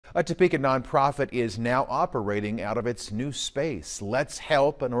A Topeka nonprofit is now operating out of its new space. Let's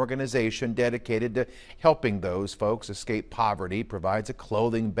Help, an organization dedicated to helping those folks escape poverty, provides a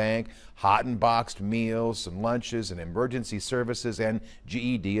clothing bank, hot and boxed meals and lunches and emergency services and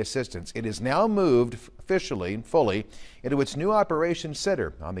GED assistance. It is now moved officially and fully into its new operations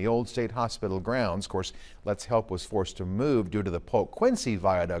center on the old State Hospital grounds. Of course, Let's Help was forced to move due to the Polk Quincy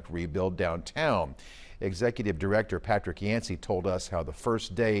Viaduct rebuild downtown. Executive Director Patrick Yancey told us how the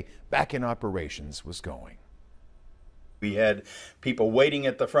first day back in operations was going. We had people waiting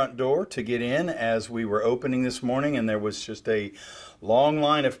at the front door to get in as we were opening this morning, and there was just a long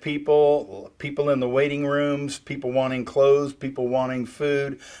line of people in the waiting rooms, people wanting clothes, people wanting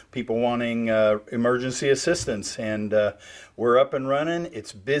food, people wanting emergency assistance. And we're up and running.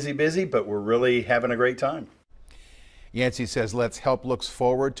 It's busy, but we're really having a great time. Yancey says Let's Help looks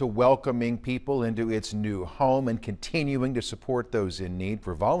forward to welcoming people into its new home and continuing to support those in need.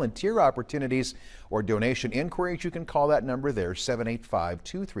 For volunteer opportunities or donation inquiries, you can call that number there,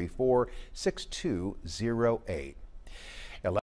 785-234-6208.